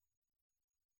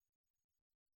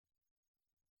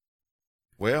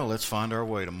Well, let's find our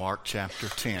way to Mark chapter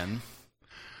 10.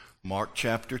 Mark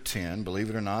chapter 10, believe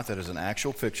it or not, that is an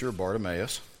actual picture of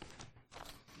Bartimaeus.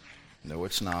 No,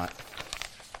 it's not.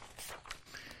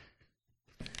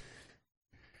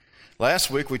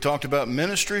 Last week we talked about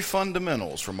ministry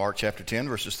fundamentals from Mark chapter 10,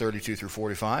 verses 32 through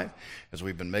 45, as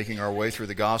we've been making our way through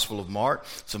the Gospel of Mark.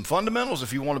 Some fundamentals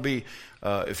if you want to be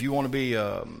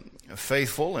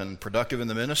faithful and productive in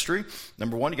the ministry.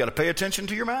 Number one, you got to pay attention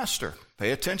to your master.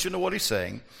 Pay attention to what he's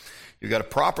saying. You've got to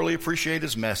properly appreciate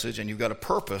his message, and you've got a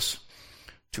purpose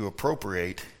to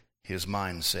appropriate his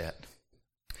mindset.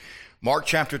 Mark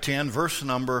chapter 10, verse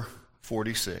number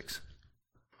 46.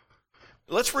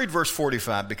 Let's read verse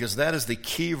 45 because that is the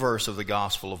key verse of the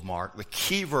Gospel of Mark. The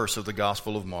key verse of the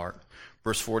Gospel of Mark,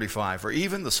 verse 45. For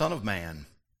even the Son of Man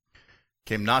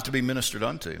came not to be ministered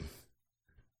unto,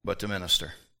 but to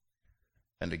minister,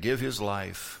 and to give his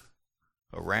life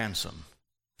a ransom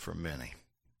for many.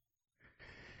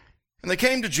 And they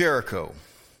came to Jericho.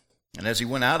 And as he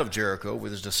went out of Jericho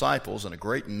with his disciples and a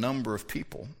great number of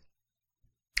people,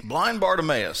 blind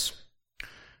Bartimaeus,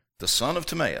 the son of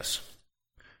Timaeus,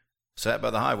 sat by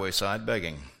the highway side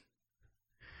begging.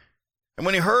 And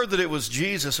when he heard that it was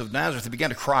Jesus of Nazareth, he began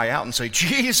to cry out and say,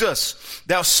 Jesus,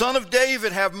 thou son of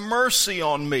David, have mercy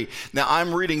on me. Now,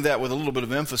 I'm reading that with a little bit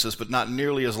of emphasis, but not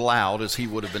nearly as loud as he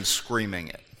would have been screaming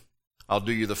it. I'll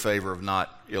do you the favor of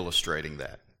not illustrating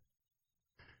that.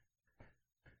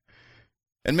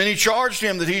 And many charged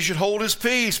him that he should hold his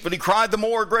peace, but he cried the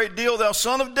more a great deal, thou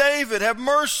son of David, have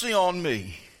mercy on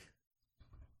me.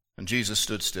 And Jesus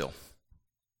stood still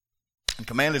and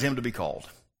commanded him to be called.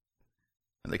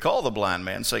 And they called the blind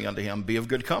man, saying unto him, Be of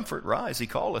good comfort, rise, he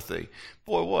calleth thee.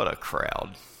 Boy, what a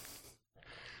crowd.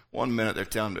 1 minute they're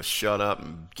telling him to shut up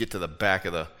and get to the back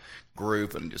of the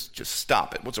group and just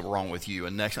stop it. What's wrong with you?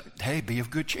 And next, hey, be of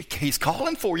good cheer. He's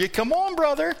calling for you. Come on,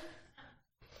 brother.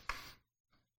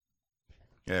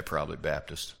 Yeah, probably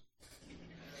Baptist.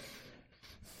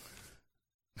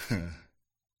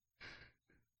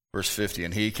 Verse 50,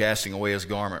 and he, casting away his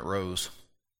garment, rose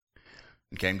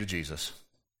and came to Jesus.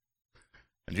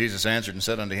 And Jesus answered and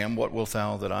said unto him, What wilt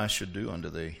thou that I should do unto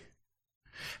thee?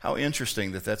 How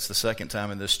interesting that that's the second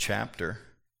time in this chapter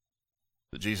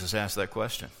that Jesus asked that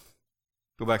question.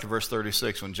 Go back to verse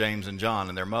 36 when James and John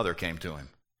and their mother came to him.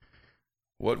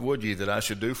 What would ye that I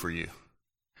should do for you?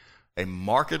 A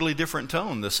markedly different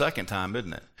tone the second time,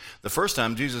 isn't it? The first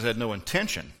time, Jesus had no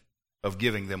intention of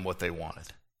giving them what they wanted.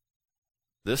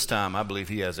 This time, I believe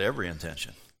he has every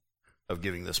intention of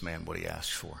giving this man what he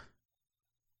asked for.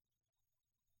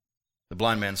 The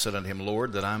blind man said unto him,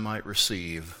 Lord, that I might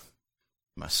receive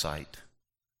my sight.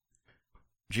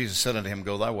 Jesus said unto him,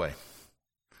 Go thy way.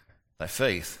 Thy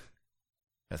faith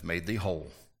hath made thee whole.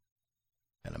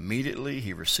 And immediately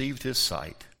he received his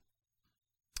sight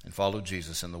and followed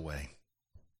Jesus in the way.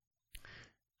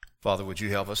 Father, would you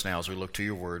help us now as we look to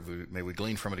your word? May we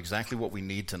glean from it exactly what we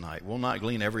need tonight. We'll not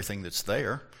glean everything that's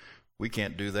there. We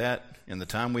can't do that in the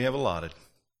time we have allotted.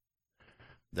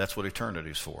 That's what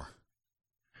eternity's for.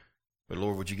 But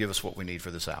Lord, would you give us what we need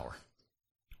for this hour?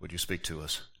 Would you speak to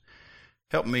us?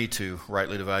 Help me to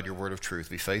rightly divide your word of truth,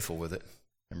 be faithful with it,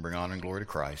 and bring honor and glory to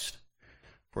Christ.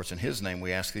 For it's in his name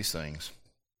we ask these things.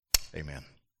 Amen.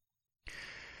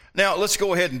 Now, let's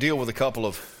go ahead and deal with a couple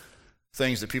of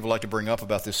things that people like to bring up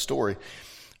about this story.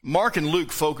 Mark and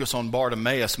Luke focus on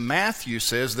Bartimaeus. Matthew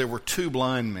says there were two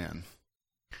blind men.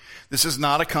 This is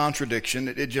not a contradiction.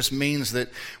 It just means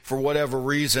that for whatever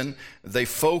reason, they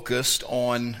focused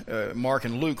on, Mark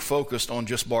and Luke focused on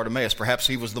just Bartimaeus. Perhaps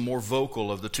he was the more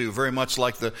vocal of the two. Very much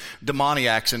like the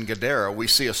demoniacs in Gadara. We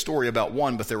see a story about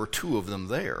one, but there were two of them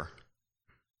there.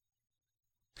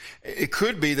 It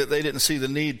could be that they didn't see the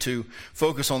need to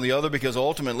focus on the other because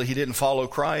ultimately he didn't follow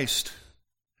Christ.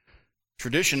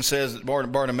 Tradition says that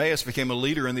Bartimaeus became a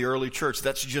leader in the early church.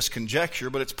 That's just conjecture,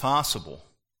 but it's possible.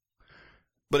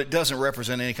 But it doesn't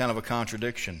represent any kind of a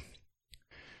contradiction.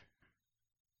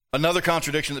 Another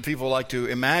contradiction that people like to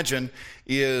imagine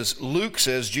is Luke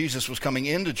says Jesus was coming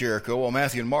into Jericho, while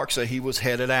Matthew and Mark say he was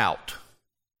headed out.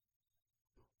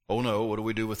 Oh no, what do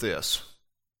we do with this?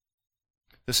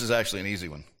 This is actually an easy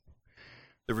one.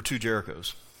 There were two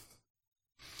Jerichos.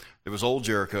 There was old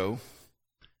Jericho,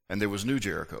 and there was new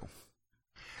Jericho.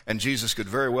 And Jesus could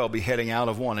very well be heading out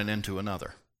of one and into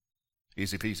another.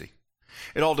 Easy peasy.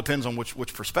 It all depends on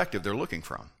which perspective they're looking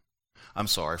from.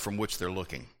 From which they're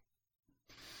looking.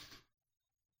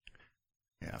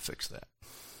 Yeah, I fixed that.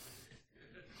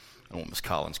 I don't want Miss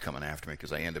Collins coming after me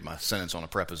because I ended my sentence on a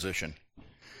preposition.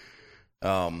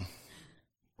 Or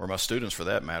my students, for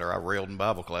that matter, I railed in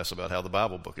Bible class about how the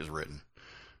Bible book is written.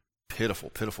 Pitiful,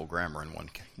 pitiful grammar in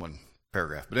one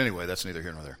paragraph. But anyway, that's neither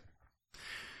here nor there.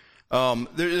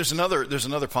 There's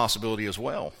another possibility as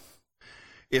well.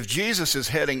 If Jesus is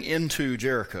heading into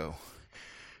Jericho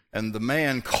and the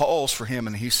man calls for him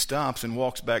and he stops and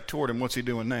walks back toward him, what's he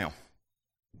doing now?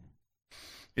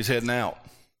 He's heading out.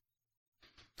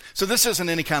 So this isn't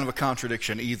any kind of a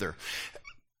contradiction either.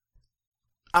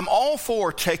 I'm all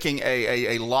for taking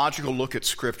a logical look at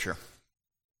Scripture.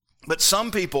 But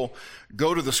some people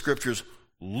go to the Scriptures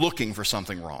looking for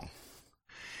something wrong.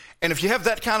 And if you have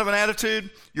that kind of an attitude,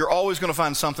 you're always going to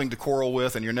find something to quarrel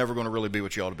with, and you're never going to really be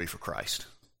what you ought to be for Christ.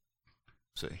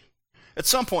 See? At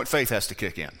some point, faith has to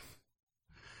kick in.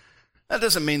 That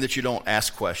doesn't mean that you don't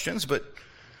ask questions, but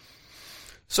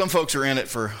some folks are in it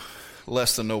for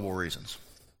less than noble reasons.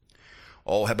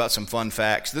 Oh, how about some fun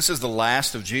facts? This is the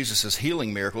last of Jesus'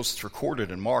 healing miracles. It's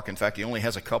recorded in Mark. In fact, he only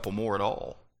has a couple more at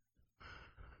all.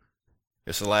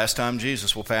 It's the last time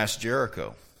Jesus will pass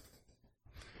Jericho.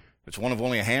 It's one of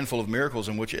only a handful of miracles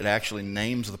in which it actually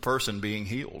names the person being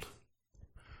healed.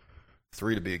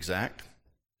 3 to be exact.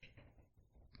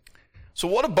 So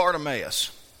what of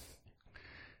Bartimaeus?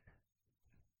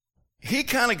 He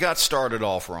kind of got started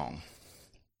off wrong.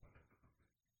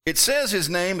 It says his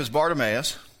name is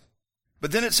Bartimaeus,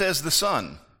 but then it says the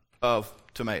son of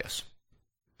Timaeus.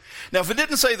 Now, if it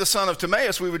didn't say the son of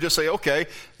Timaeus, we would just say, okay,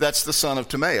 that's the son of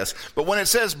Timaeus. But when it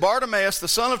says Bartimaeus, the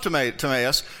son of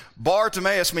Timaeus,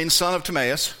 Bartimaeus means son of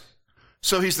Timaeus.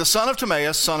 So he's the son of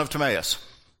Timaeus, son of Timaeus.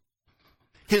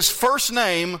 His first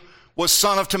name was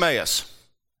son of Timaeus.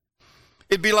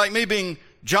 It'd be like me being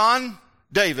John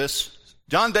Davis,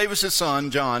 John Davis's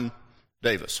son, John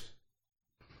Davis.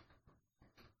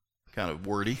 Kind of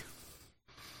wordy.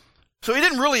 So he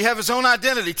didn't really have his own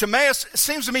identity. Timaeus, it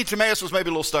seems to me Timaeus was maybe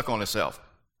a little stuck on himself.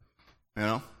 You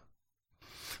know?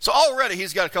 So already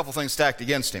he's got a couple things stacked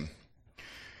against him.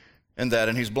 And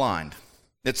he's blind.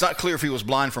 It's not clear if he was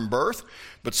blind from birth,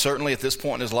 but certainly at this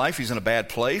point in his life he's in a bad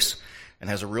place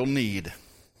and has a real need.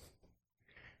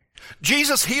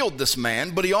 Jesus healed this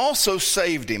man, but he also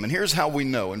saved him. And here's how we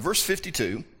know. In verse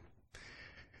 52,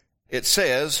 it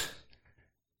says,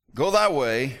 "Go thy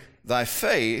way, thy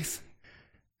faith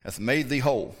hath made thee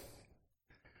whole."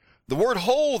 The word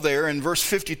whole there in verse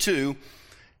 52,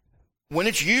 when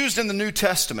it's used in the New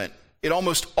Testament, it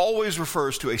almost always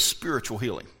refers to a spiritual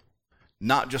healing,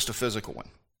 not just a physical one.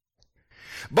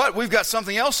 But we've got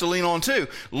something else to lean on too.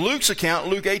 Luke's account,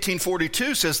 Luke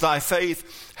 18:42 says, "Thy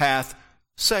faith hath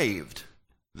saved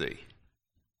thee."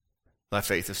 Thy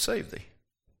faith hath saved thee.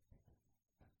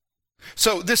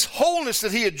 So this wholeness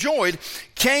that he enjoyed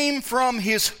came from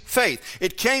his faith.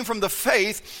 It came from the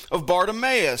faith of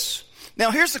Bartimaeus. Now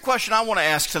here's the question I want to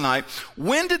ask tonight.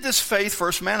 When did this faith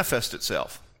first manifest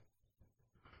itself?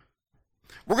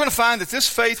 We're going to find that this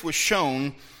faith was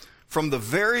shown from the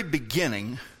very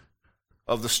beginning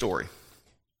of the story.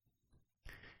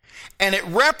 And it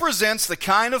represents the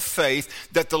kind of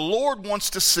faith that the Lord wants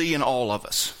to see in all of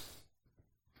us.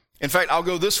 In fact, I'll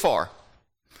go this far.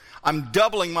 I'm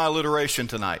doubling my alliteration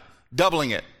tonight.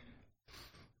 Doubling it.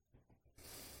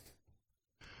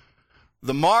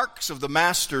 The marks of the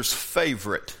Master's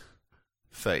favorite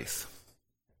faith.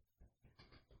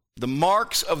 The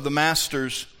marks of the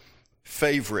Master's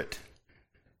favorite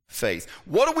faith.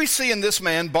 What do we see in this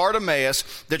man, Bartimaeus,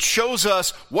 that shows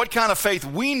us what kind of faith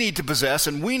we need to possess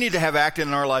and we need to have acted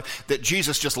in our life that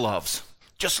Jesus just loves?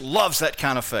 Just loves that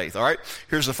kind of faith. All right?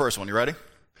 Here's the first one. You ready?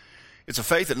 It's a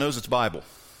faith that knows its Bible.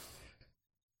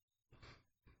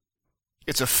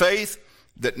 It's a faith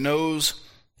that knows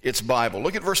its Bible.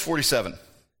 Look at verse 47.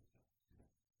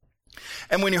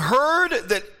 "And when he heard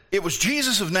that it was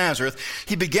Jesus of Nazareth,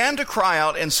 he began to cry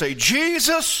out and say,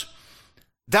 'Jesus,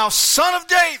 thou son of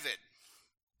David,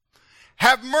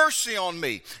 have mercy on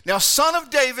me.'" Now, son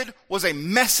of David was a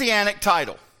messianic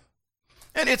title.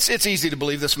 And it's easy to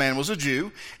believe this man was a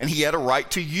Jew, and he had a right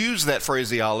to use that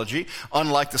phraseology,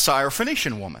 unlike the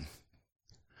Syrophoenician woman.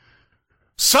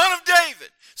 Son of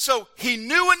David. So he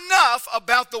knew enough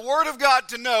about the Word of God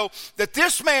to know that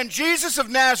this man, Jesus of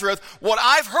Nazareth, what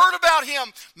I've heard about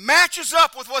him matches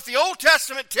up with what the Old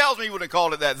Testament tells me. He wouldn't have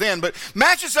called it that then, but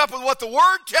matches up with what the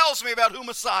Word tells me about who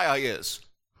Messiah is.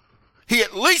 He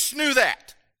at least knew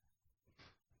that.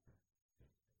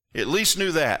 He at least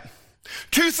knew that.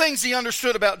 Two things he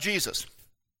understood about Jesus.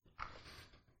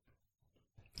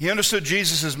 He understood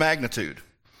Jesus' magnitude.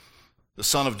 The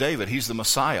Son of David, he's the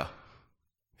Messiah.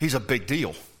 He's a big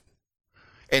deal.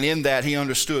 And in that, he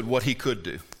understood what he could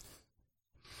do.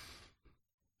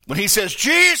 When he says,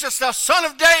 "Jesus, thou son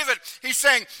of David," he's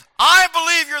saying, I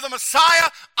believe you're the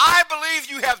Messiah. I believe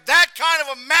you have that kind of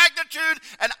a magnitude,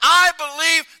 and I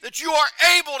believe that you are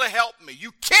able to help me.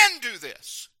 You can do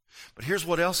this. But here's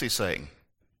what else he's saying.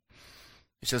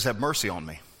 He says, have mercy on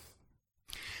me.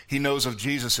 He knows of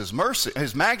Jesus' mercy,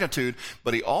 his magnitude,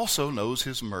 but he also knows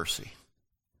his mercy.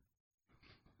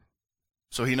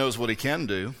 So he knows what he can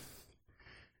do,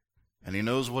 and he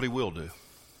knows what he will do.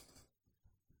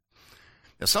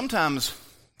 Now sometimes,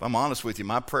 if I'm honest with you,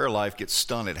 my prayer life gets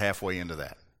stunted halfway into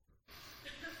that.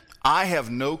 I have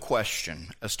no question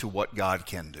as to what God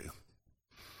can do.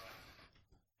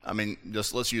 I mean,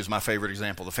 just let's use my favorite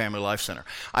example, the Family Life Center.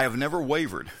 I have never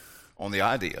wavered on the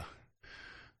idea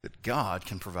that God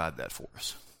can provide that for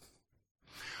us.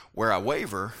 Where I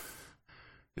waver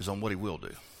is on what he will do.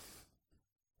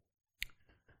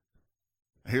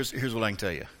 Here's what I can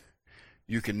tell you.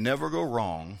 You can never go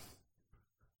wrong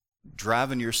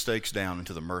driving your stakes down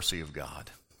into the mercy of God.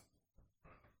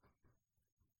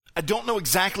 I don't know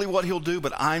exactly what he'll do,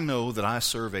 but I know that I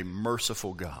serve a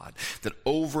merciful God. That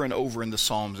over and over in the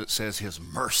Psalms it says his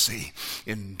mercy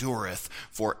endureth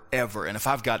forever. And if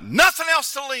I've got nothing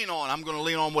else to lean on, I'm going to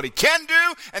lean on what he can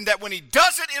do, and that when he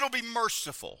does it, it'll be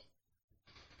merciful.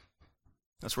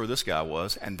 That's where this guy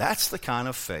was, and that's the kind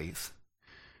of faith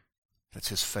that's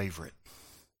his favorite.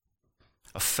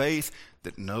 A faith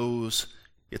that knows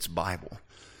its Bible.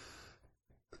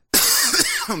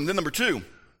 Then number two,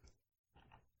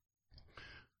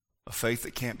 a faith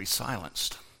that can't be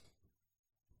silenced.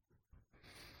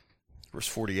 Verse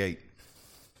 48.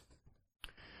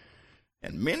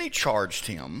 And many charged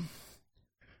him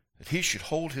that he should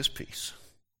hold his peace.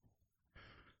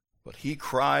 But he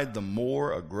cried the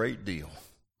more a great deal,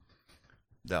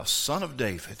 Thou Son of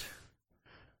David,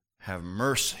 have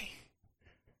mercy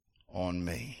on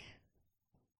me.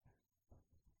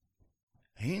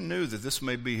 He knew that this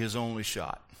may be his only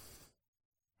shot.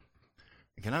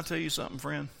 And can I tell you something,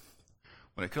 friend?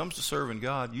 When it comes to serving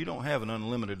God, you don't have an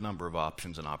unlimited number of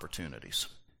options and opportunities.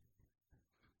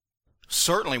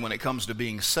 Certainly when it comes to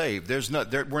being saved,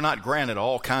 we're not granted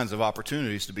all kinds of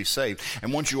opportunities to be saved.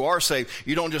 And once you are saved,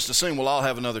 you don't just assume, well, I'll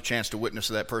have another chance to witness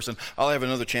to that person. I'll have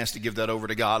another chance to give that over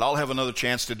to God. I'll have another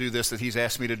chance to do this that he's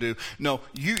asked me to do. No,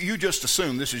 you just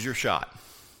assume this is your shot.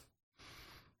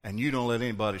 And you don't let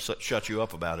anybody shut you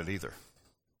up about it either.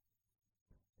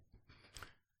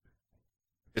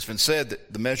 It's been said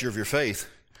that the measure of your faith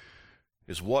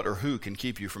is what or who can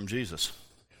keep you from Jesus.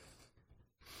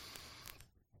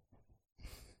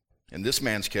 In this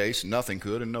man's case, nothing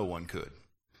could and no one could.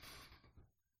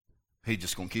 He's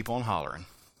just going to keep on hollering.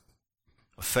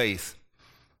 A faith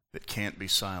that can't be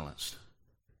silenced.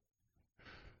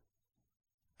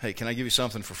 Hey, can I give you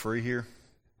something for free here?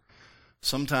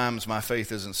 Sometimes my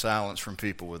faith isn't silenced from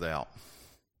people without.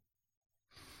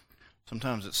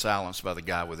 Sometimes it's silenced by the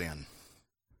guy within.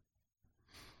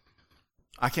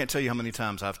 I can't tell you how many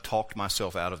times I've talked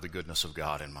myself out of the goodness of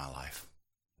God in my life.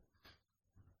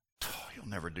 Oh, you'll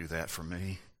never do that for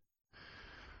me.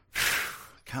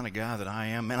 Kind of guy that I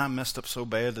am. Man, I messed up so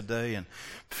bad today, and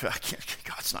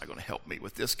God's not going to help me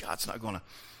with this. God's not going to.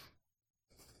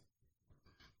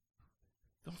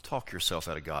 Don't talk yourself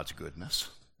out of God's goodness.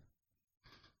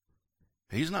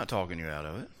 He's not talking you out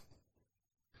of it.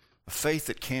 A faith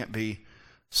that can't be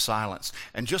silenced.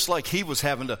 And just like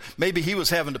maybe he was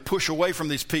having to push away from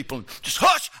these people and just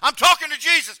hush, I'm talking to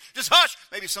Jesus, just hush.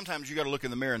 Maybe sometimes you got to look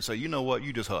in the mirror and say, you know what,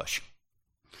 you just hush.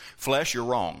 Flesh, you're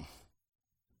wrong.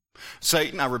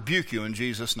 Satan, I rebuke you in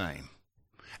Jesus' name.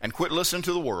 And quit listening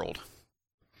to the world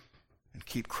and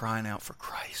keep crying out for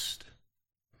Christ.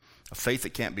 A faith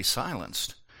that can't be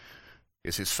silenced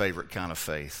is his favorite kind of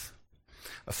faith.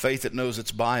 A faith that knows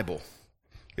its Bible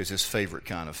is his favorite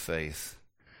kind of faith.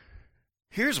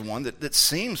 Here's one that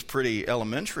seems pretty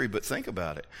elementary, but think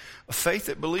about it. A faith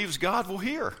that believes God will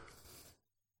hear.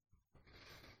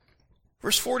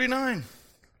 Verse 49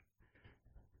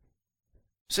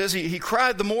 says, he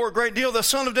cried the more a great deal, the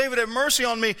Son of David, have mercy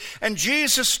on me. And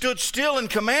Jesus stood still and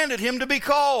commanded him to be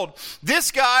called.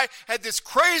 This guy had this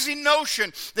crazy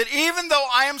notion that even though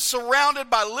I am surrounded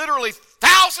by literally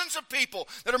thousands of people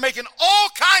that are making all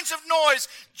kinds of noise,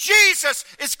 Jesus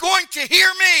is going to hear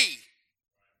me.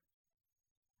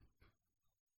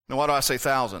 Now, why do I say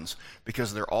thousands?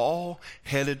 Because they're all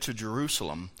headed to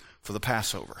Jerusalem for the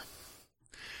Passover.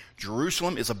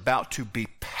 Jerusalem is about to be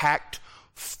packed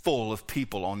full of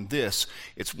people on this.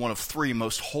 It's one of 3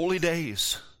 most holy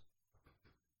days.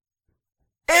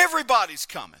 Everybody's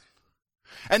coming.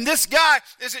 And this guy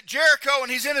is at Jericho,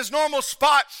 and he's in his normal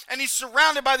spot, and he's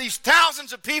surrounded by these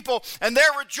thousands of people, and they're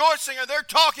rejoicing, or they're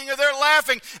talking, or they're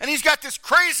laughing, and he's got this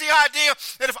crazy idea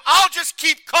that if I'll just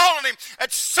keep calling him,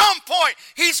 at some point,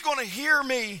 he's going to hear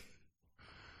me.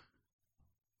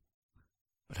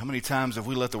 But how many times have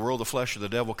we let the world, the flesh, or the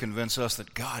devil convince us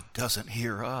that God doesn't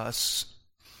hear us?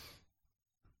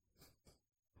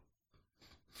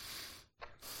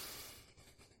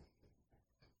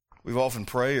 We've often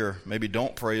pray, or maybe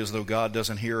don't pray, as though God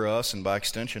doesn't hear us and by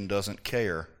extension doesn't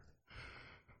care.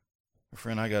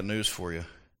 Friend, I got news for you.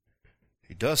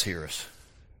 He does hear us,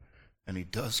 and he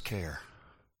does care.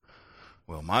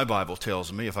 Well, my Bible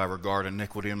tells me if I regard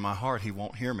iniquity in my heart, he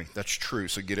won't hear me. That's true,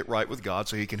 so get it right with God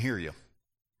so he can hear you.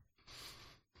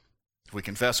 If we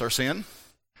confess our sin,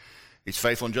 he's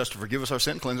faithful and just to forgive us our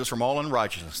sin, cleanse us from all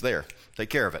unrighteousness. There, take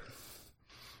care of it.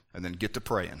 And then get to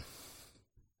praying.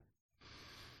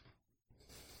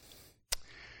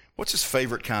 What's his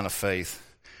favorite kind of faith?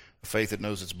 A faith that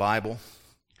knows its Bible,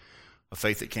 a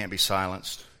faith that can't be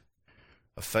silenced,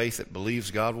 a faith that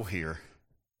believes God will hear,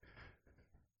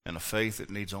 and a faith that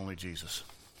needs only Jesus.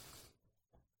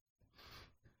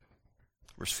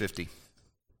 Verse 50.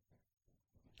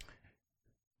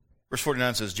 Verse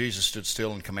 49 says, Jesus stood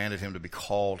still and commanded him to be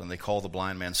called, and they called the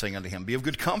blind man, saying unto him, Be of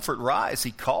good comfort, rise,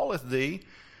 he calleth thee.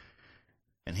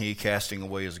 And he, casting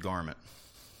away his garment,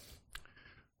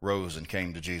 rose and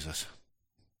came to Jesus.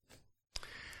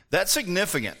 That's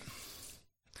significant.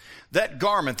 That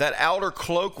garment, that outer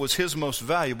cloak, was his most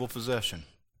valuable possession.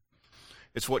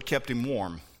 It's what kept him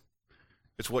warm.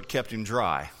 It's what kept him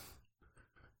dry.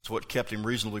 It's what kept him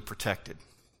reasonably protected.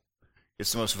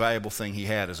 It's the most valuable thing he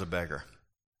had as a beggar.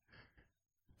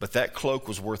 But that cloak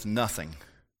was worth nothing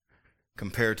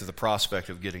compared to the prospect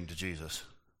of getting to Jesus.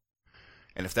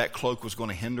 And if that cloak was going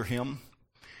to hinder him,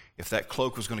 if that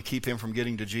cloak was going to keep him from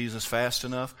getting to Jesus fast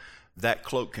enough, that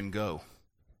cloak can go.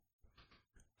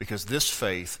 Because this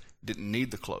faith didn't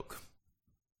need the cloak.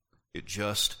 It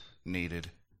just needed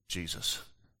Jesus.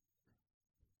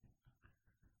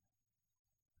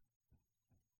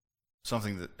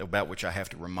 Something about which I have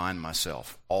to remind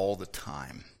myself all the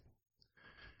time.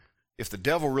 If the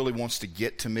devil really wants to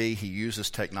get to me, he uses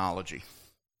technology.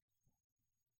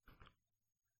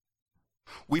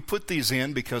 We put these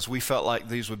in because we felt like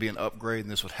these would be an upgrade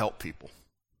and this would help people.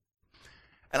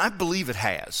 And I believe it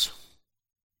has.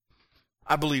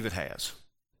 I believe it has.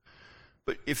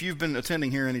 But if you've been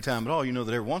attending here any time at all, you know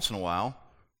that every once in a while,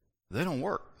 they don't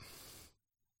work.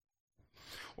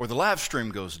 Or the live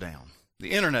stream goes down.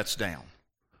 The internet's down.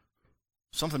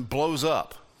 Something blows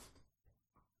up.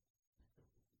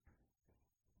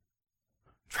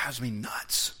 It drives me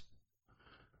nuts.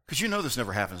 Because you know this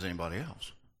never happens to anybody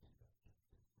else.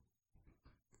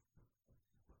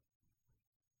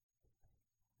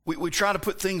 We try to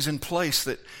put things in place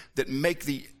that make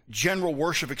the general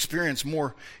worship experience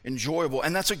more enjoyable,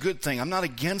 and that's a good thing. I'm not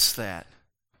against that.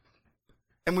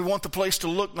 And we want the place to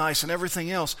look nice and everything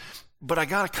else, but I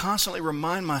got to constantly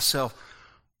remind myself,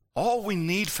 all we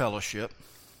need, fellowship,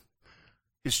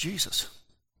 is Jesus.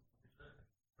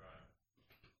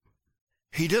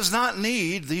 He does not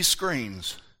need these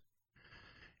screens.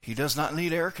 He does not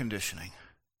need air conditioning.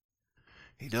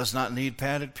 He does not need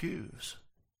padded pews.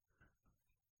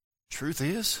 Truth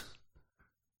is,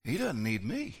 he doesn't need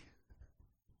me.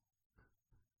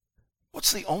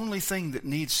 What's the only thing that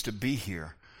needs to be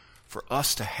here for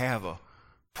us to have a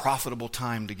profitable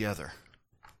time together?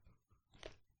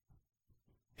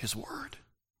 His Word.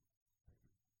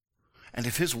 And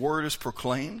if His Word is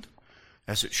proclaimed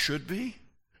as it should be,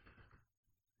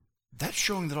 that's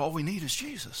showing that all we need is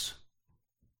Jesus.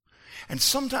 And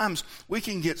sometimes we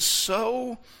can get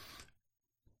so,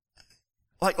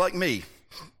 like me.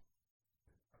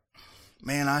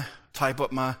 Man, I type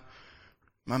up my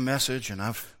message and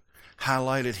I've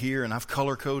highlighted here and I've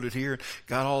color-coded here,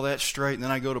 got all that straight, and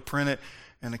then I go to print it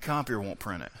and the copier won't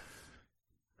print it.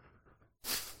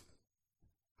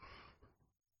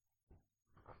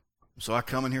 So I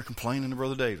come in here complaining to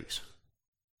Brother Davies.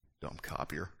 Dumb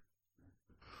copier.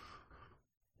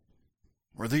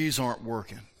 Or these aren't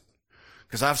working.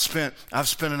 Because I've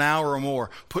spent an hour or more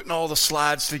putting all the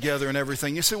slides together and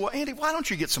everything. You say, well, Andy, why don't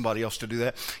you get somebody else to do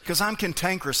that? Because I'm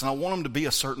cantankerous and I want them to be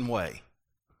a certain way.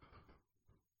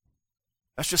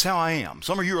 That's just how I am.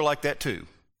 Some of you are like that too.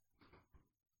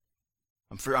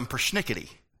 I'm persnickety.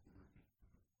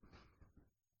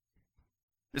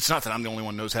 It's not that I'm the only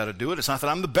one who knows how to do it. It's not that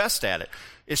I'm the best at it.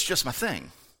 It's just my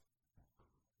thing.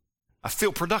 I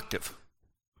feel productive.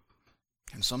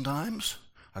 And sometimes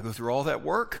I go through all that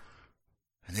work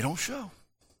and they don't show.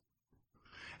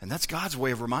 And that's God's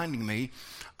way of reminding me,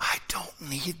 I don't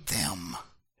need them.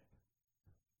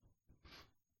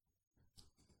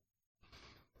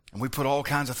 And we put all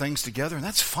kinds of things together, and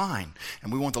that's fine.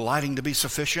 And we want the lighting to be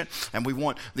sufficient, and we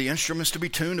want the instruments to be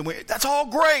tuned, and that's all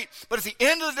great. But at the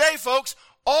end of the day, folks,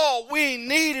 all we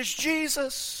need is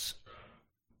Jesus.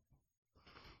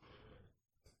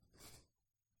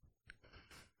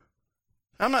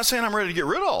 I'm not saying I'm ready to get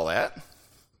rid of all that,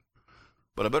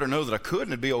 but I better know that I could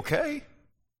and it'd be okay.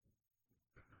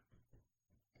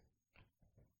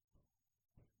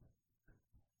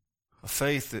 A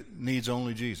faith that needs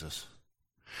only Jesus.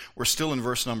 We're still in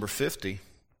verse number 50.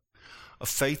 A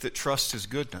faith that trusts his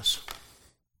goodness.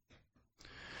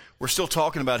 We're still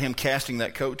talking about him casting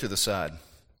that coat to the side.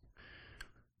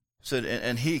 Said,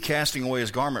 and he, casting away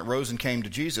his garment, rose and came to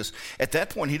Jesus. At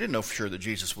that point, he didn't know for sure that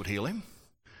Jesus would heal him.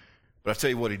 But I tell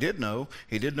you what he did know.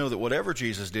 He did know that whatever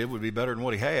Jesus did would be better than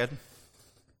what he had.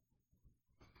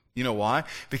 You know why?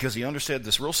 Because he understood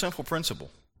this real simple principle.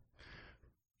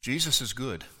 Jesus is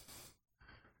good.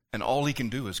 And all he can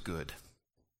do is good.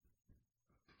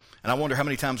 And I wonder how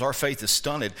many times our faith is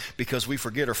stunted because we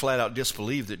forget or flat out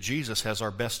disbelieve that Jesus has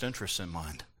our best interests in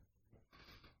mind.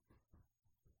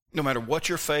 No matter what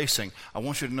you're facing, I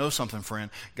want you to know something, friend.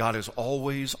 God is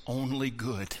always only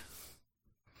good.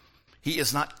 He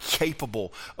is not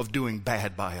capable of doing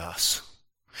bad by us.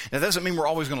 Now, that doesn't mean we're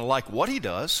always going to like what he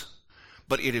does,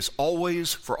 but it is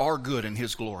always for our good and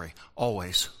his glory.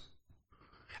 Always.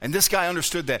 And this guy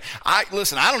understood that.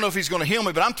 Listen, I don't know if he's going to heal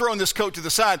me, but I'm throwing this coat to the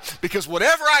side because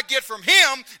whatever I get from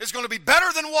him is going to be better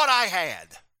than what I had.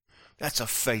 That's a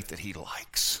faith that he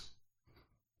likes.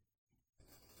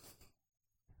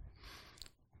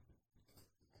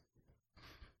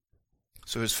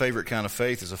 So his favorite kind of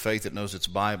faith is a faith that knows its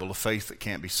Bible, a faith that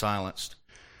can't be silenced,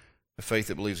 a faith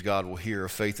that believes God will hear, a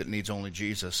faith that needs only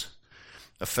Jesus,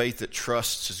 a faith that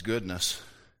trusts his goodness.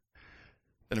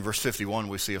 And in verse 51,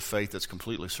 we see a faith that's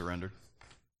completely surrendered.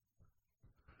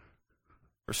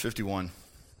 Verse 51.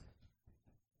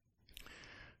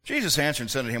 Jesus answered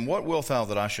and said unto him, What wilt thou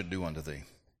that I should do unto thee?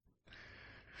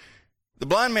 The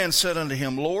blind man said unto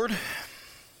him, Lord,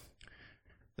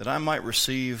 that I might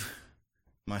receive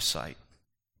my sight.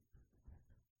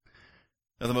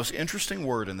 Now, the most interesting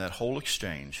word in that whole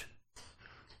exchange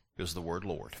is the word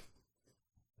Lord.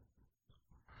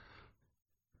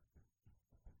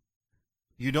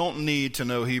 You don't need to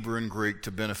know Hebrew and Greek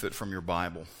to benefit from your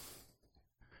Bible.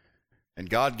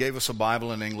 And God gave us a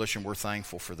Bible in English, and we're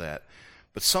thankful for that.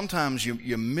 But sometimes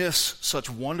you miss such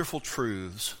wonderful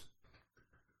truths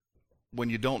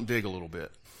when you don't dig a little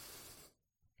bit.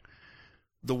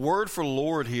 The word for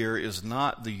Lord here is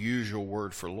not the usual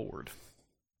word for Lord.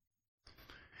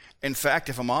 In fact,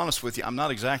 if I'm honest with you, I'm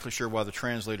not exactly sure why the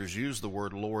translators use the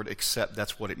word Lord, except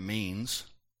that's what it means.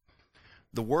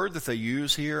 The word that they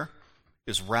use here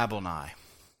is Rabboni.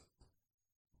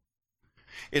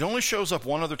 It only shows up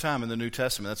one other time in the New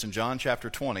Testament. That's in John chapter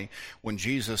 20, when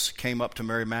Jesus came up to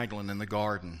Mary Magdalene in the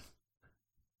garden.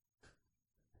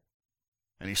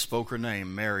 And he spoke her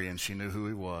name, Mary, and she knew who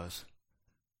he was.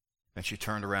 And she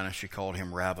turned around and she called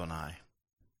him Rabboni.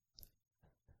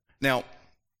 Now,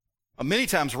 many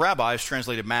times rabbi is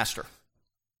translated master.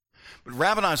 But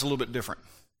Rabboni is a little bit different.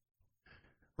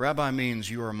 Rabbi means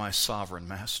you are my sovereign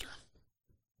master.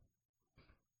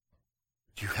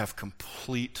 You have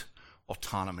complete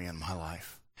autonomy in my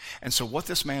life. And so what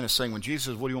this man is saying, when Jesus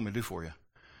says, what do you want me to do for you?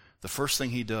 The first thing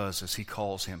he does is he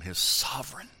calls him his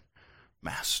sovereign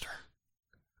master.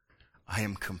 I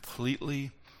am completely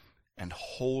and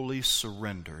wholly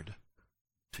surrendered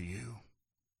to you.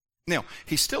 Now,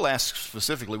 he still asks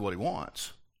specifically what he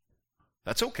wants.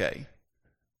 That's okay.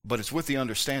 But it's with the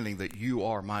understanding that you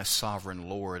are my sovereign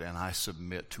Lord and I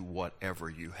submit to whatever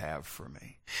you have for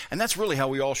me. And that's really how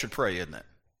we all should pray, isn't it?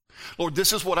 Lord,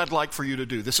 this is what I'd like for you to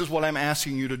do. This is what I'm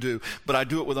asking you to do. But I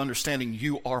do it with understanding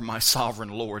you are my sovereign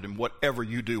Lord and whatever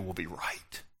you do will be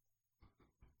right.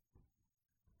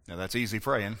 Now that's easy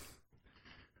praying.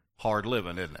 Hard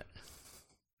living, isn't it?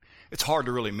 It's hard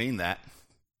to really mean that.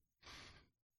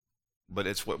 But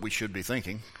it's what we should be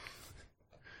thinking.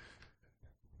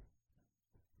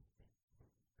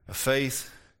 A faith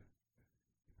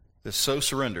that's so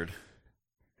surrendered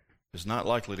is not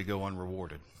likely to go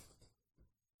unrewarded.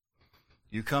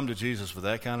 You come to Jesus with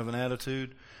that kind of an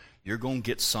attitude, you're going to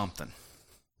get something.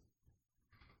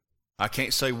 I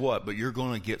can't say what, but you're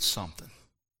going to get something.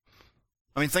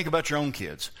 I mean, think about your own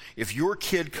kids. If your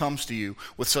kid comes to you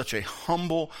with such a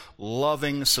humble,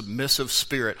 loving, submissive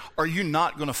spirit, are you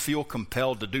not going to feel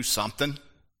compelled to do something?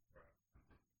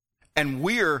 And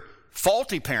we're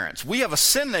faulty parents. We have a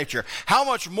sin nature. How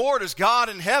much more does God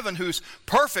in heaven, who's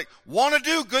perfect, want to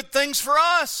do good things for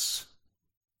us?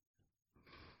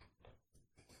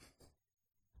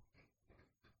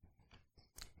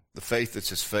 The faith that's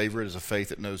his favorite is a faith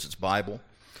that knows its Bible,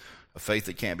 a faith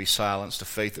that can't be silenced, a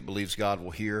faith that believes God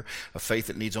will hear, a faith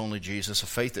that needs only Jesus, a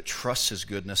faith that trusts his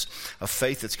goodness, a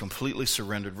faith that's completely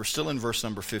surrendered. We're still in verse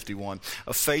number 51.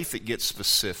 A faith that gets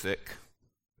specific.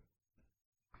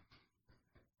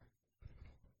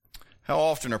 How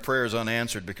often are prayers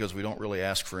unanswered because we don't really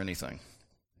ask for anything?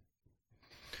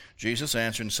 Jesus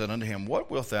answered and said unto him, What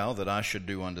wilt thou that I should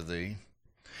do unto thee?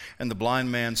 And the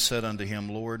blind man said unto him,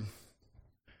 Lord,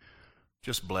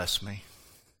 just bless me.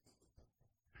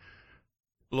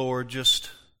 Lord,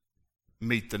 just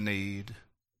meet the need.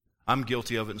 I'm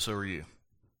guilty of it, and so are you.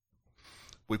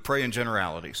 We pray in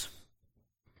generalities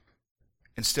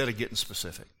instead of getting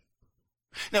specific.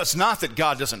 Now, it's not that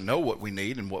God doesn't know what we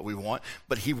need and what we want,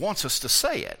 but he wants us to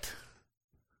say it.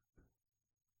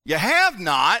 You have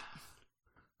not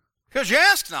because you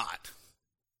ask not.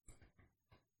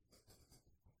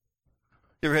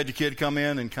 You ever had your kid come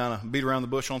in and kind of beat around the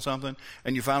bush on something,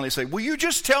 and you finally say, will you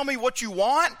just tell me what you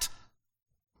want?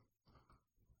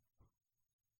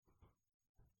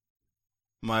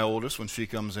 My oldest, when she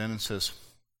comes in and says,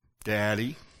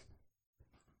 Daddy,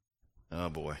 oh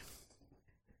boy.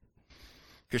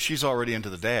 Because she's already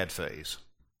into the dad phase.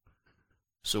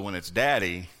 So when it's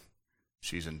Daddy,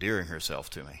 she's endearing herself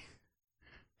to me.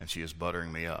 And she is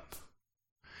buttering me up.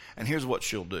 And here's what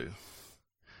she'll do.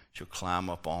 She'll climb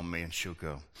up on me and she'll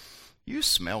go, you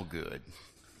smell good.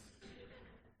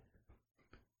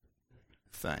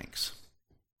 Thanks.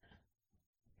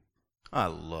 I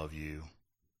love you.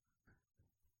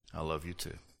 I love you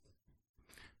too.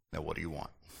 Now what do you want?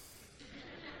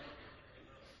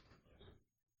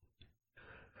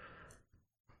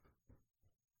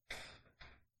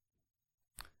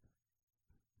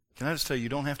 Can I just tell you, you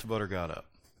don't have to butter God up.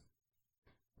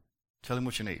 Tell him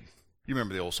what you need. You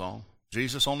remember the old song,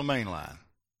 Jesus on the main line.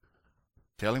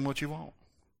 Tell him what you want.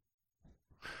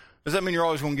 Does that mean you're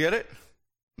always going to get it?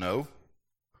 No.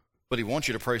 But he wants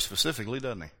you to pray specifically,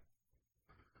 doesn't he?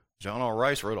 John R.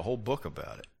 Rice wrote a whole book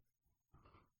about it.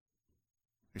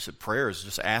 He said prayer is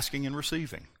just asking and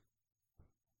receiving.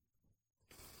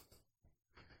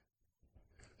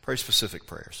 Pray specific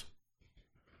prayers.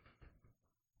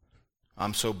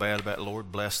 I'm so bad about,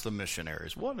 Lord, bless the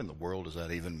missionaries. What in the world does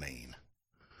that even mean?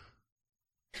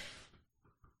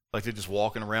 Like they're just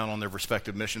walking around on their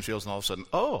respective mission fields and all of a sudden,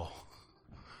 oh,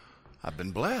 I've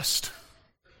been blessed.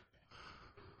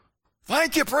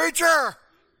 Thank you, preacher.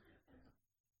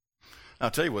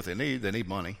 I'll tell you what they need. They need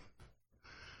money.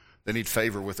 They need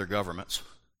favor with their governments.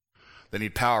 They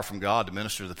need power from God to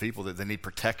minister to the people. They need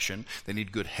protection. They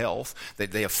need good health.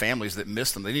 They have families that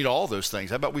miss them. They need all those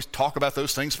things. How about we talk about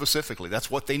those things specifically? That's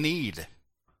what they need.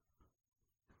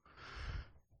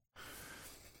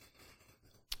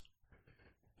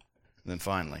 And then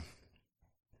finally,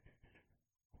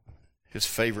 his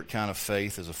favorite kind of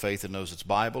faith is a faith that knows its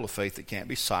Bible, a faith that can't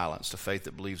be silenced, a faith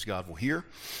that believes God will hear,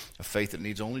 a faith that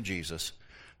needs only Jesus,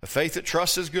 a faith that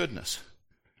trusts his goodness,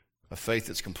 a faith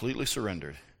that's completely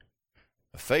surrendered,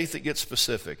 a faith that gets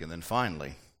specific, and then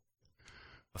finally,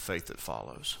 a faith that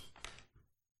follows.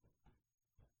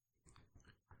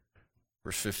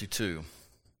 Verse 52,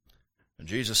 and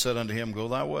Jesus said unto him, Go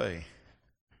thy way,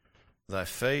 thy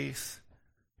faith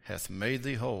hath made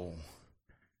thee whole.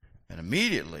 And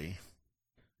immediately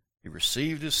he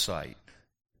received his sight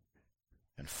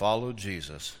and followed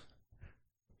Jesus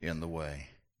in the way.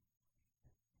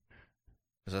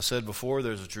 As I said before,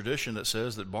 there's a tradition that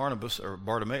says that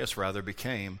Bartimaeus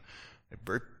became a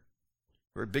very,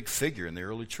 very big figure in the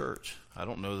early church. I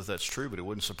don't know that that's true, but it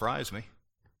wouldn't surprise me.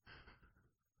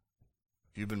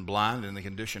 If you've been blind in the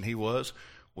condition he was,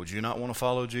 would you not want to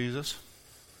follow Jesus?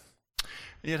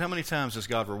 And yet, how many times has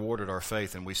God rewarded our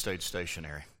faith and we stayed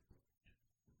stationary?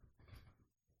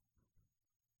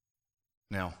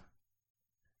 Now,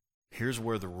 here's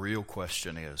where the real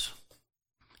question is,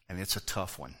 and it's a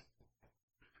tough one.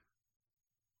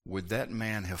 Would that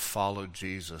man have followed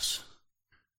Jesus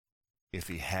if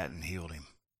he hadn't healed him?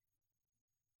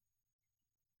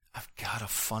 I've got a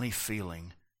funny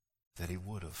feeling that he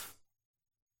would have.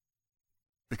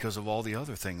 Because of all the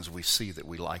other things we see that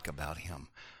we like about him.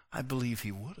 I believe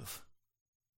he would have.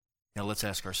 Now let's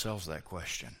ask ourselves that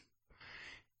question.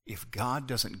 If God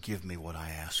doesn't give me what I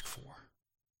ask for,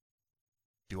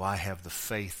 do I have the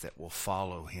faith that will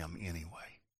follow him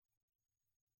anyway?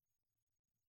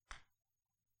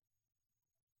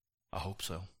 I hope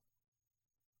so.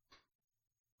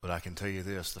 But I can tell you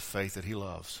this, the faith that he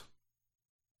loves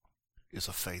is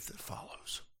a faith that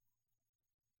follows.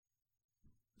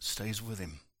 It stays with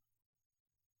him.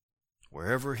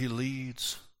 Wherever he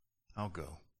leads, I'll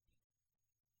go.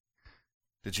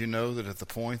 Did you know that at the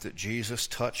point that Jesus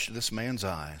touched this man's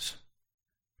eyes,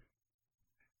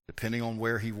 depending on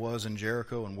where he was in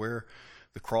Jericho and where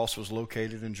the cross was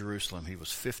located in Jerusalem, he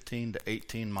was 15 to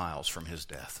 18 miles from his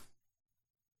death.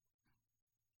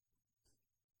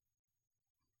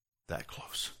 That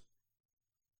close.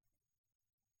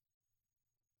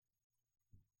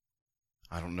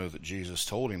 I don't know that Jesus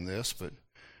told him this, but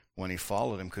when he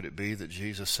followed him, could it be that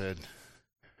Jesus said,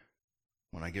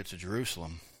 when I get to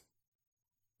Jerusalem,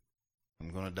 I'm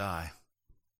going to die.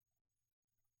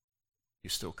 You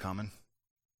still coming?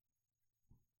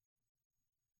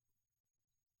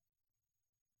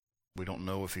 We don't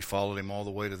know if he followed him all the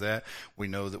way to that. We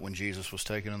know that when Jesus was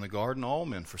taken in the garden, all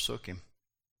men forsook him.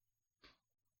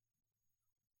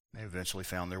 They eventually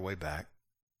found their way back.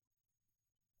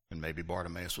 And maybe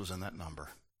Bartimaeus was in that number.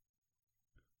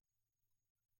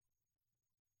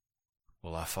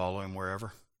 Will I follow him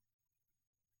wherever?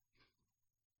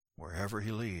 Wherever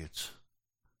he leads,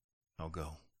 I'll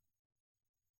go.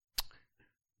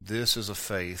 This is a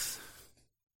faith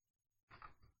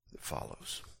that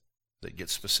follows, that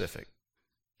gets specific,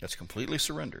 that's completely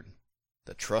surrendered,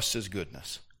 that trusts his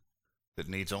goodness, that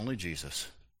needs only Jesus,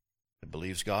 that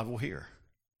believes God will hear,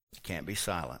 that can't be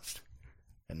silenced,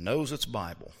 and knows it's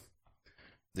Bible.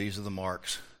 These are the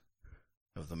marks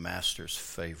of the Master's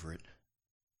favorite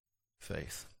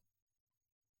faith.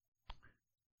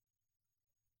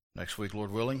 Next week,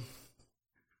 Lord willing,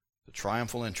 the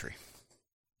triumphal entry.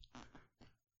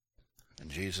 And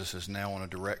Jesus is now on a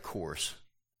direct course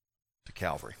to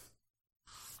Calvary.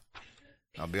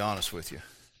 I'll be honest with you.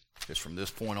 It's from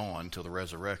this point on till the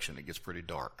resurrection, it gets pretty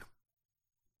dark.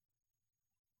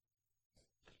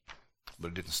 But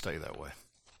it didn't stay that way.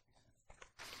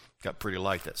 Got pretty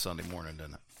light that Sunday morning,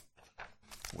 didn't it?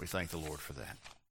 We thank the Lord for that.